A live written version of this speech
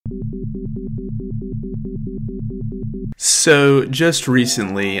So just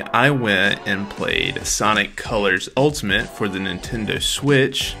recently I went and played Sonic Colors Ultimate for the Nintendo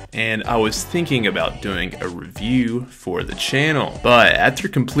Switch, and I was thinking about doing a review for the channel. But after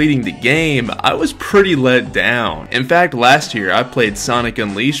completing the game, I was pretty let down. In fact, last year I played Sonic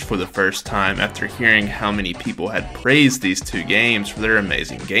Unleashed for the first time after hearing how many people had praised these two games for their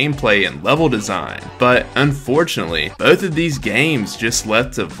amazing gameplay and level design. But unfortunately, both of these games just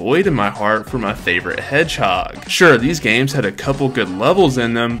left a void in my heart for my favorite Hedgehog. Sure, these games had a couple good levels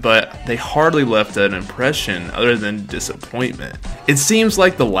in them, but they hardly left an impression other than disappointment. It seems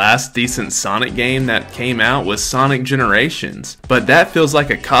like the last decent Sonic game that came out was Sonic Generations, but that feels like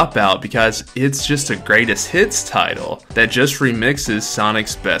a cop-out because it's just a greatest hits title that just remixes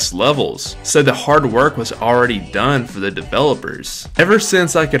Sonic's best levels, so the hard work was already done for the developers. Ever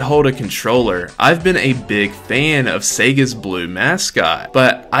since I could hold a controller, I've been a big fan of Sega's Blue mascot,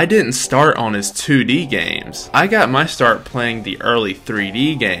 but I didn't start on his 2D games. I got my start playing the early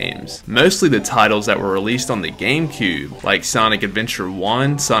 3D games, mostly the titles that were released on the GameCube, like Sonic Adventure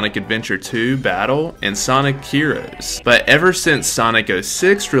 1, Sonic Adventure 2 Battle, and Sonic Heroes. But ever since Sonic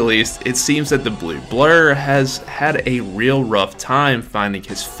 06 released, it seems that the Blue Blur has had a real rough time finding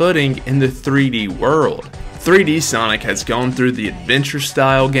his footing in the 3D world. 3D Sonic has gone through the adventure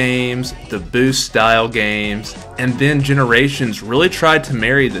style games, the boost style games, and then Generations really tried to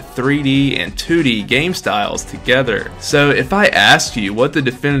marry the 3D and 2D game styles together. So if I ask you what the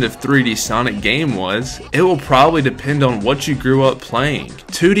definitive 3D Sonic game was, it will probably depend on what you grew up playing.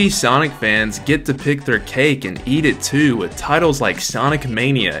 2D Sonic fans get to pick their cake and eat it too, with titles like Sonic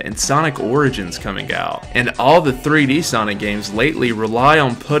Mania and Sonic Origins coming out. And all the 3D Sonic games lately rely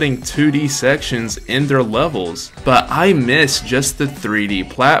on putting 2D sections in their levels, but I miss just the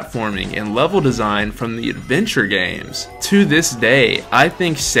 3D platforming and level design from the adventure games. To this day, I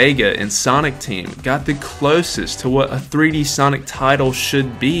think Sega and Sonic Team got the closest to what a 3D Sonic title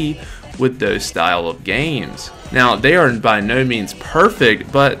should be with those style of games. Now, they are by no means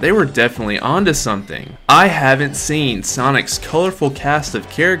perfect, but they were definitely onto something. I haven't seen Sonic's colorful cast of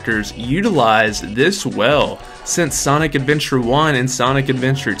characters utilized this well since Sonic Adventure 1 and Sonic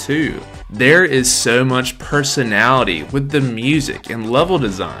Adventure 2. There is so much personality with the music and level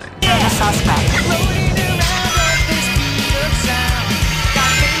design.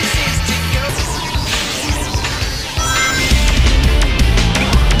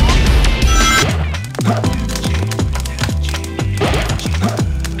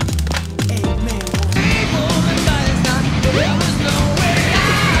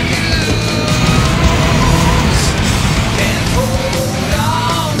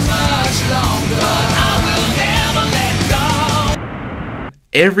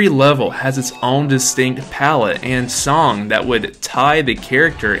 Every level has its own distinct palette and song that would tie the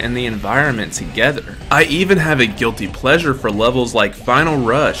character and the environment together. I even have a guilty pleasure for levels like Final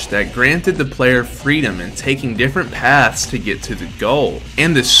Rush that granted the player freedom in taking different paths to get to the goal.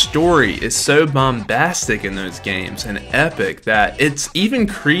 And the story is so bombastic in those games and epic that it's even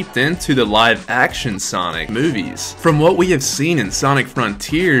creeped into the live action Sonic movies. From what we have seen in Sonic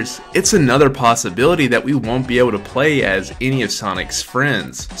Frontiers, it's another possibility that we won't be able to play as any of Sonic's friends.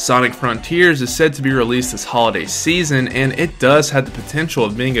 Sonic Frontiers is said to be released this holiday season, and it does have the potential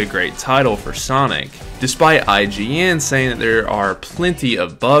of being a great title for Sonic, despite IGN saying that there are plenty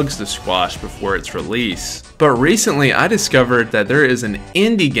of bugs to squash before its release. But recently I discovered that there is an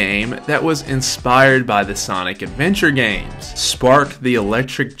indie game that was inspired by the Sonic Adventure games, Spark the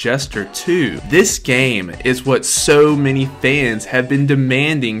Electric Jester 2. This game is what so many fans have been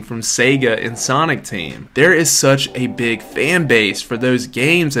demanding from Sega and Sonic Team. There is such a big fan base for those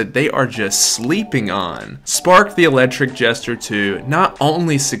games that they are just sleeping on. Spark the Electric Jester 2 not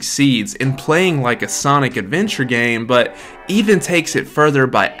only succeeds in playing like a Sonic Adventure game, but even takes it further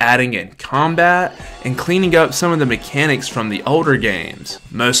by adding in combat and cleaning up some of the mechanics from the older games.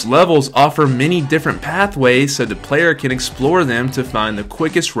 Most levels offer many different pathways so the player can explore them to find the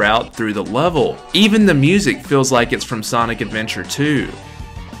quickest route through the level. Even the music feels like it's from Sonic Adventure 2.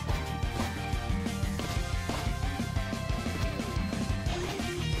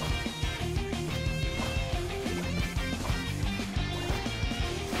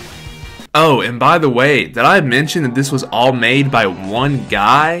 Oh, and by the way, did I mention that this was all made by one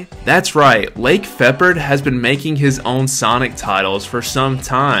guy? That's right, Lake Feppard has been making his own Sonic titles for some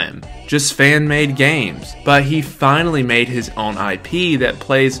time, just fan-made games, but he finally made his own IP that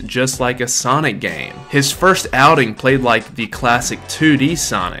plays just like a Sonic game. His first outing played like the classic 2D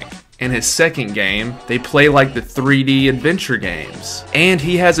Sonic, In his second game, they play like the 3D adventure games. And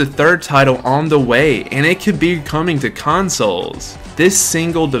he has a third title on the way, and it could be coming to consoles. This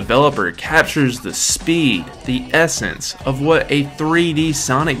single developer captures the speed, the essence of what a 3D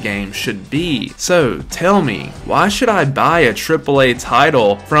Sonic game should be. So tell me, why should I buy a AAA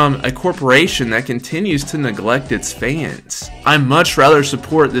title from a corporation that continues to neglect its fans? I'd much rather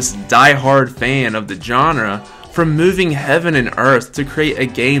support this die-hard fan of the genre from moving heaven and earth to create a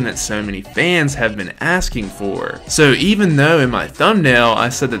game that so many fans have been asking for. So even though in my thumbnail I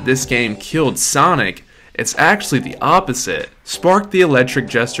said that this game killed Sonic, it's actually the opposite. Spark the Electric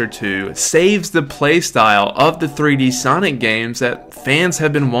Jester 2 saves the playstyle of the 3D Sonic games that fans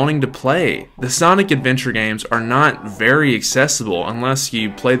have been wanting to play. The Sonic Adventure games are not very accessible unless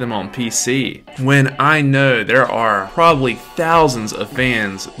you play them on PC. When I know there are probably thousands of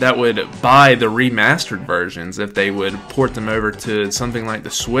fans that would buy the remastered versions if they would port them over to something like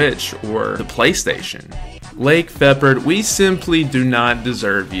the Switch or the PlayStation. Lake Feppard, we simply do not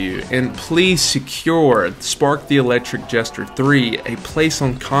deserve you, and please secure Spark the Electric Jester 3 a place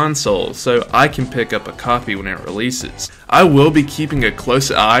on console so I can pick up a copy when it releases. I will be keeping a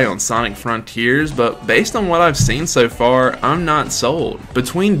close eye on Sonic Frontiers, but based on what I've seen so far, I'm not sold.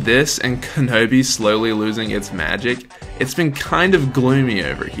 Between this and Kenobi slowly losing its magic, it's been kind of gloomy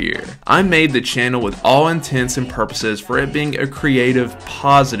over here. I made the channel with all intents and purposes for it being a creative,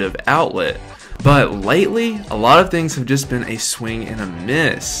 positive outlet. But lately, a lot of things have just been a swing and a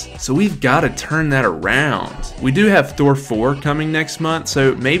miss, so we've got to turn that around. We do have Thor 4 coming next month,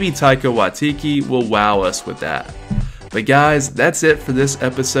 so maybe Taika Waititi will wow us with that. But guys, that's it for this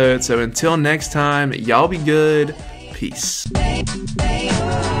episode, so until next time, y'all be good, peace.